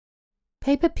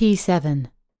Paper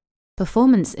P7 –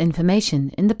 Performance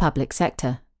Information in the Public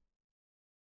Sector.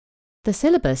 The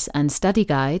syllabus and study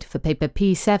guide for Paper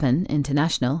P7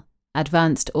 International,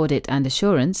 Advanced Audit and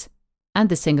Assurance, and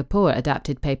the Singapore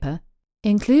adapted paper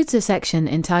includes a section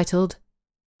entitled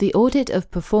The Audit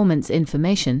of Performance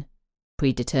Information,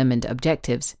 Predetermined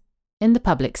Objectives, in the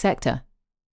Public Sector.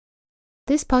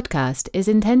 This podcast is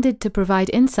intended to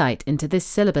provide insight into this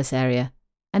syllabus area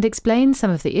and explain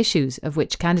some of the issues of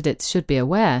which candidates should be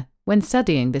aware when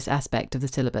studying this aspect of the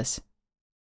syllabus.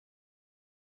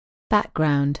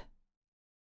 Background.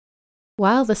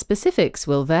 While the specifics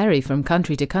will vary from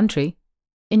country to country,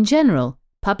 in general,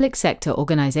 public sector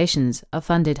organisations are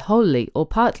funded wholly or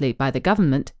partly by the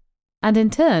government and in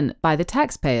turn by the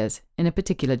taxpayers in a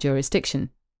particular jurisdiction.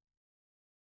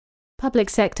 Public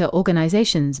sector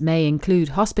organisations may include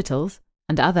hospitals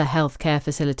and other health care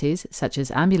facilities such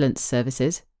as ambulance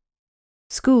services,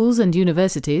 schools and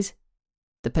universities,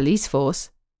 the police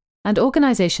force, and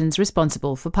organisations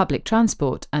responsible for public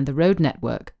transport and the road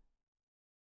network.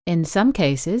 In some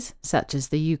cases, such as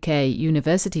the UK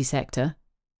university sector,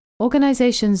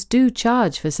 organisations do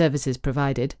charge for services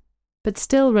provided, but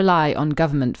still rely on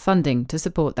government funding to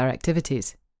support their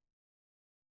activities.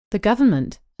 The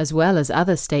government, as well as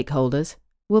other stakeholders,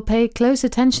 will pay close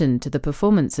attention to the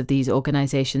performance of these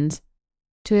organisations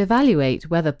to evaluate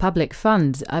whether public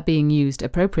funds are being used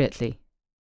appropriately.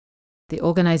 The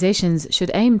organisations should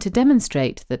aim to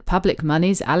demonstrate that public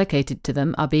monies allocated to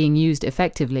them are being used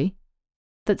effectively,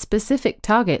 that specific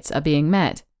targets are being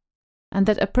met, and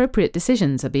that appropriate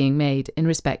decisions are being made in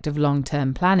respect of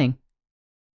long-term planning.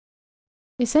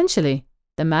 Essentially,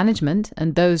 the management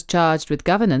and those charged with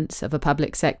governance of a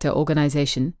public sector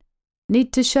organisation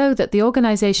need to show that the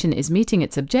organisation is meeting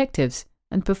its objectives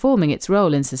and performing its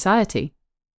role in society,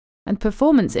 and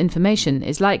performance information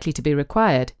is likely to be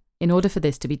required in order for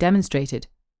this to be demonstrated.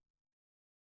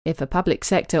 If a public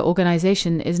sector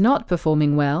organisation is not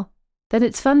performing well, then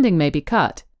its funding may be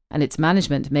cut and its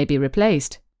management may be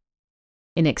replaced.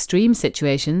 In extreme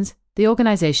situations, the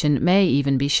organisation may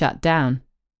even be shut down.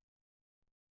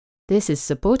 This is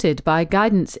supported by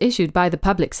guidance issued by the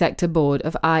Public Sector Board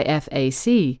of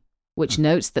IFAC, which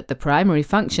notes that the primary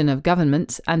function of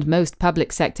governments and most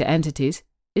public sector entities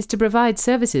is to provide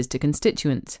services to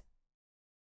constituents.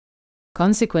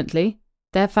 Consequently,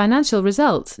 their financial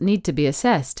results need to be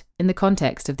assessed in the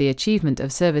context of the achievement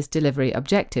of service delivery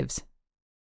objectives.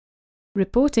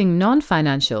 Reporting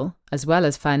non-financial as well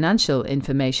as financial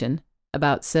information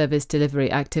about service delivery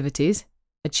activities,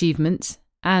 achievements,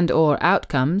 and/or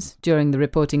outcomes during the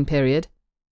reporting period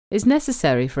is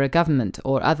necessary for a government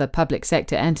or other public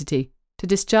sector entity to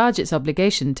discharge its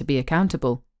obligation to be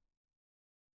accountable.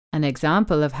 An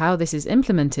example of how this is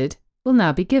implemented will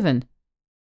now be given.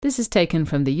 This is taken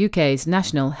from the UK's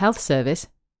National Health Service,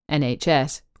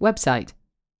 NHS, website.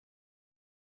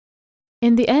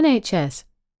 In the NHS,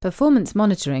 performance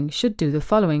monitoring should do the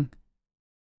following: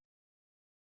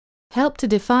 help to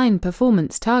define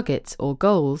performance targets or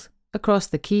goals across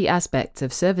the key aspects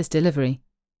of service delivery,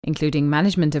 including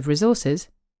management of resources,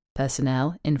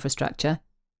 personnel, infrastructure,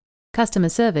 customer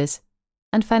service,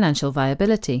 and financial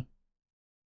viability.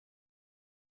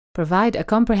 Provide a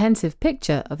comprehensive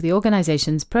picture of the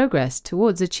organisation's progress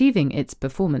towards achieving its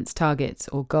performance targets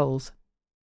or goals.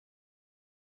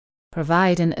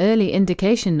 Provide an early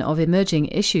indication of emerging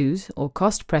issues or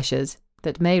cost pressures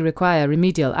that may require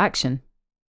remedial action.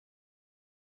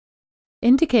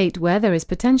 Indicate where there is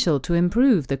potential to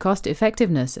improve the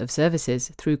cost-effectiveness of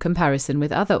services through comparison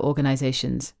with other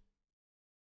organisations.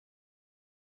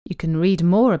 You can read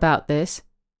more about this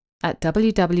at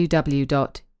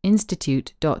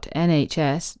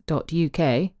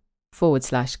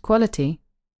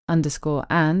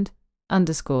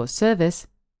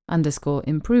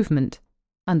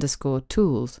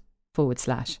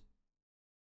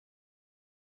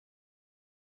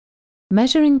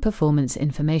Measuring performance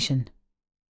information.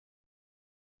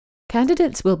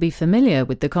 Candidates will be familiar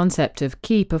with the concept of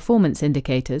Key Performance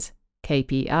Indicators,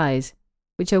 KPIs,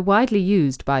 which are widely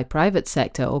used by private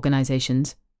sector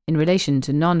organisations in relation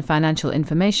to non-financial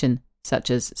information such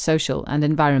as social and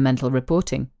environmental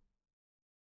reporting.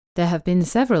 There have been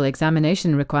several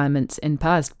examination requirements in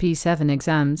past P7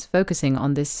 exams focusing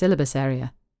on this syllabus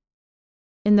area.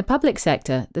 In the public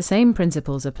sector, the same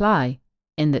principles apply,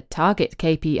 in that target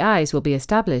KPIs will be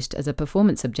established as a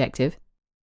performance objective,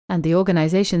 and the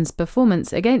organisation's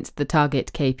performance against the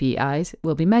target KPIs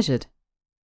will be measured.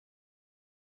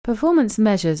 Performance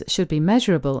measures should be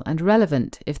measurable and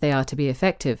relevant if they are to be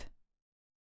effective.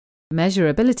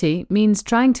 Measurability means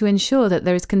trying to ensure that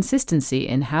there is consistency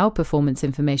in how performance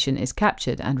information is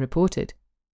captured and reported.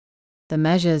 The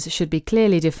measures should be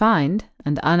clearly defined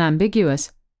and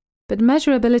unambiguous, but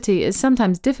measurability is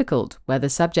sometimes difficult where the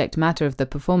subject matter of the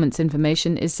performance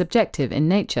information is subjective in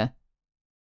nature.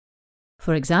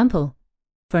 For example,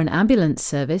 for an ambulance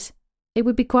service, it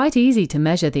would be quite easy to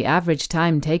measure the average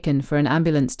time taken for an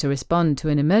ambulance to respond to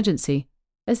an emergency,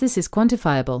 as this is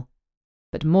quantifiable,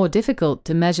 but more difficult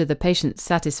to measure the patient's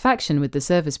satisfaction with the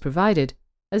service provided,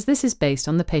 as this is based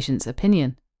on the patient's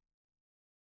opinion.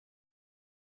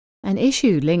 An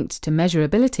issue linked to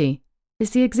measurability is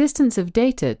the existence of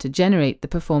data to generate the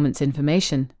performance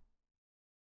information.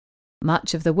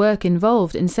 Much of the work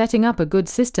involved in setting up a good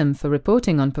system for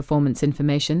reporting on performance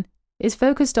information is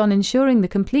focused on ensuring the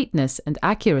completeness and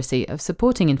accuracy of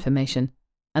supporting information,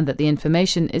 and that the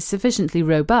information is sufficiently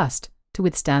robust to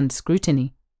withstand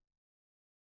scrutiny.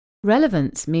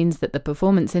 Relevance means that the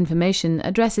performance information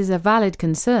addresses a valid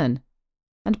concern,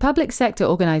 and public sector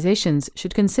organisations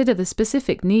should consider the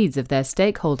specific needs of their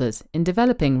stakeholders in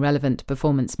developing relevant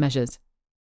performance measures.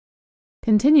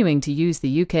 Continuing to use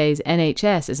the UK's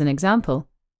NHS as an example,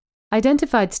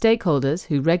 identified stakeholders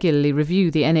who regularly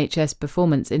review the NHS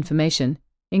performance information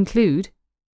include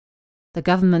the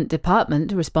government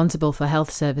department responsible for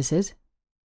health services,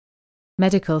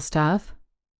 medical staff,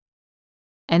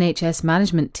 NHS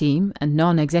management team and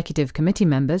non-executive committee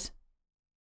members,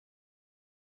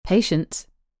 patients,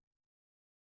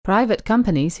 private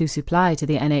companies who supply to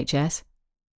the NHS,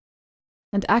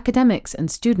 and academics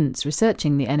and students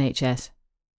researching the NHS.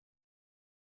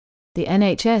 The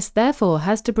NHS therefore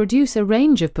has to produce a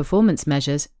range of performance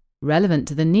measures relevant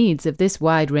to the needs of this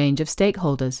wide range of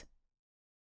stakeholders.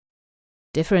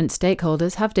 Different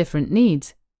stakeholders have different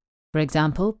needs. For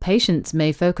example, patients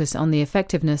may focus on the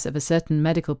effectiveness of a certain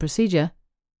medical procedure,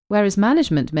 whereas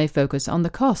management may focus on the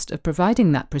cost of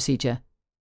providing that procedure.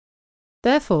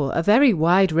 Therefore, a very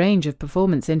wide range of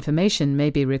performance information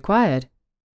may be required.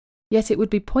 Yet it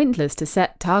would be pointless to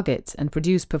set targets and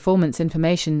produce performance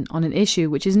information on an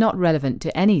issue which is not relevant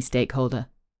to any stakeholder.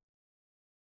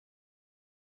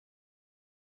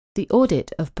 The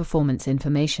audit of performance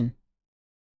information.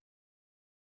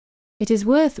 It is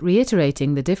worth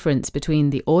reiterating the difference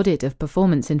between the audit of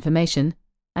performance information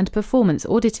and performance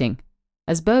auditing,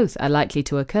 as both are likely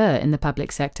to occur in the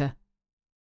public sector.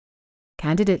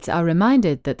 Candidates are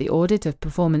reminded that the audit of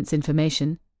performance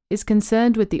information is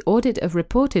concerned with the audit of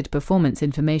reported performance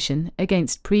information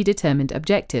against predetermined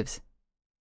objectives.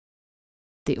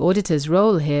 The auditor's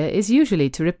role here is usually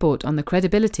to report on the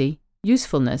credibility,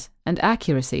 usefulness, and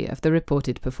accuracy of the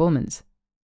reported performance.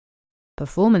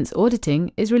 Performance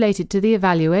auditing is related to the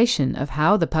evaluation of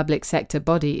how the public sector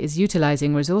body is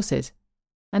utilising resources,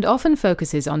 and often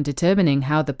focuses on determining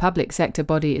how the public sector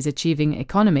body is achieving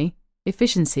economy,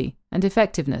 efficiency, and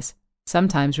effectiveness,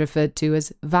 sometimes referred to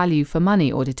as value for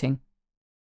money auditing.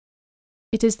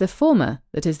 It is the former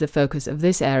that is the focus of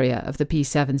this area of the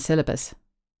P7 syllabus.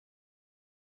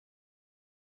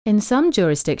 In some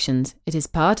jurisdictions, it is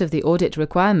part of the audit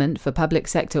requirement for public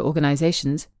sector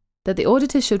organisations that the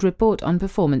auditor should report on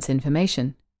performance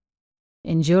information.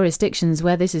 In jurisdictions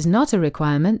where this is not a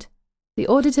requirement, the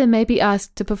auditor may be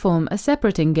asked to perform a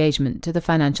separate engagement to the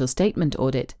financial statement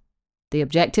audit, the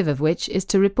objective of which is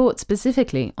to report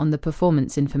specifically on the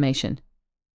performance information.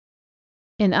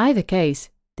 In either case,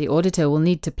 the auditor will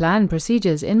need to plan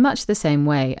procedures in much the same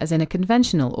way as in a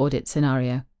conventional audit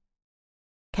scenario.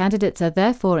 Candidates are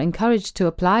therefore encouraged to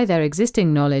apply their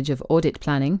existing knowledge of audit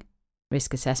planning,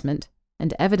 risk assessment,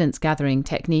 and evidence-gathering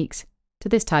techniques to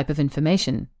this type of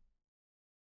information.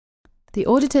 The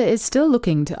auditor is still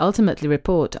looking to ultimately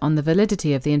report on the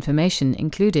validity of the information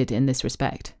included in this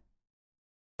respect.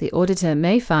 The auditor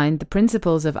may find the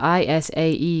principles of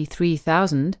ISAE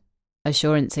 3000,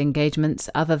 assurance engagements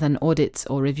other than audits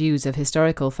or reviews of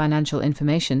historical financial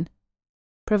information,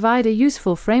 provide a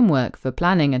useful framework for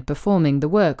planning and performing the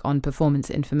work on performance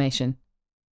information.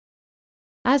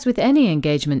 As with any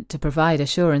engagement to provide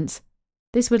assurance,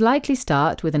 this would likely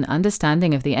start with an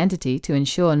understanding of the entity to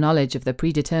ensure knowledge of the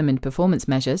predetermined performance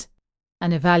measures,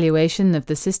 an evaluation of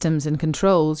the systems and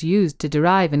controls used to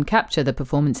derive and capture the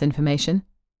performance information,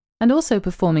 and also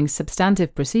performing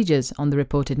substantive procedures on the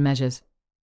reported measures.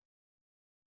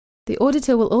 The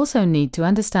auditor will also need to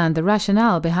understand the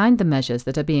rationale behind the measures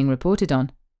that are being reported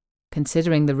on,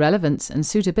 considering the relevance and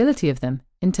suitability of them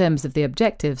in terms of the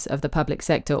objectives of the public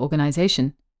sector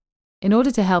organisation, in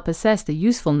order to help assess the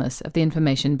usefulness of the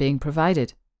information being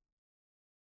provided.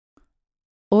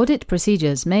 Audit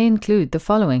procedures may include the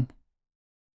following: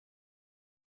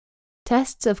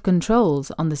 tests of controls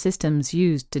on the systems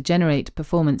used to generate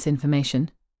performance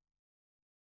information,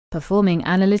 performing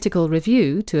analytical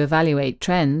review to evaluate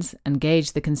trends and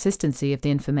gauge the consistency of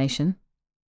the information,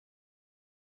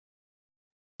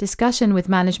 discussion with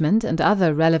management and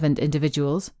other relevant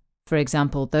individuals, for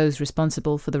example those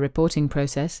responsible for the reporting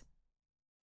process,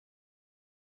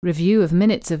 review of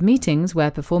minutes of meetings where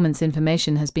performance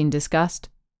information has been discussed,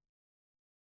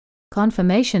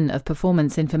 confirmation of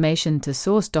performance information to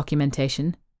source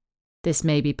documentation. This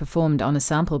may be performed on a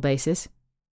sample basis.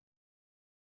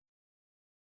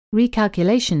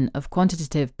 Recalculation of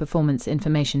quantitative performance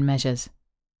information measures.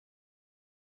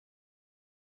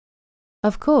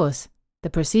 Of course, the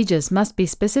procedures must be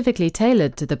specifically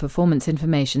tailored to the performance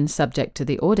information subject to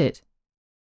the audit.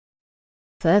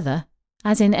 Further,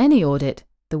 as in any audit,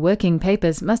 the working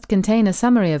papers must contain a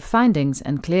summary of findings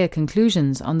and clear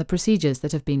conclusions on the procedures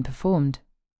that have been performed.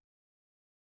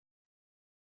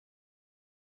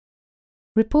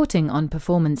 Reporting on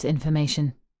performance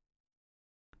information.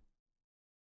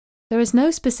 There is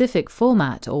no specific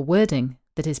format or wording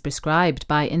that is prescribed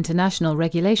by international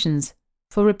regulations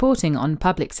for reporting on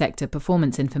public sector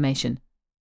performance information,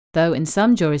 though in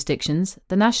some jurisdictions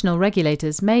the national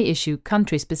regulators may issue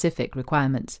country-specific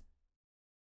requirements.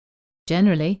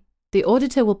 Generally, the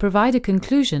auditor will provide a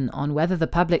conclusion on whether the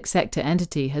public sector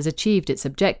entity has achieved its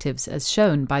objectives as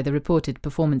shown by the reported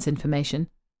performance information,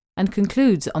 and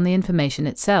concludes on the information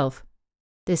itself.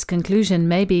 This conclusion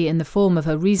may be in the form of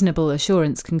a reasonable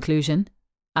assurance conclusion,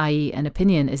 i.e. an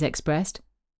opinion is expressed,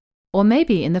 or may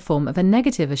be in the form of a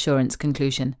negative assurance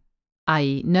conclusion,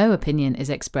 i.e. no opinion is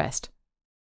expressed.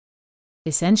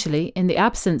 Essentially, in the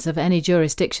absence of any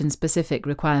jurisdiction-specific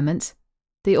requirements,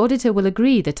 the auditor will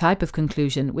agree the type of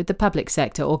conclusion with the public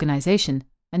sector organisation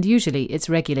and usually its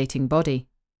regulating body.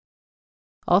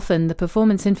 Often, the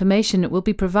performance information will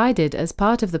be provided as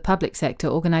part of the public sector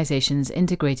organisation's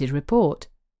integrated report,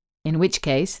 in which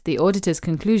case the auditor's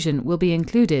conclusion will be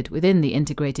included within the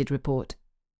integrated report.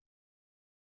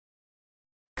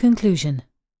 Conclusion.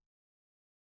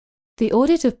 The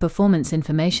audit of performance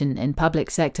information in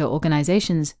public sector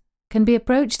organisations can be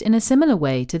approached in a similar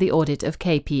way to the audit of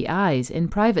KPIs in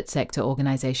private sector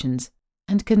organisations,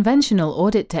 and conventional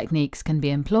audit techniques can be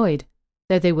employed,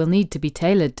 though they will need to be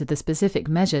tailored to the specific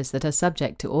measures that are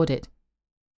subject to audit.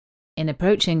 In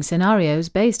approaching scenarios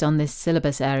based on this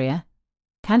syllabus area,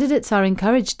 candidates are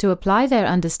encouraged to apply their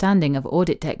understanding of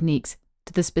audit techniques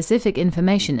to the specific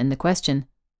information in the question,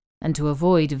 and to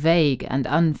avoid vague and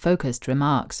unfocused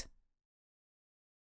remarks.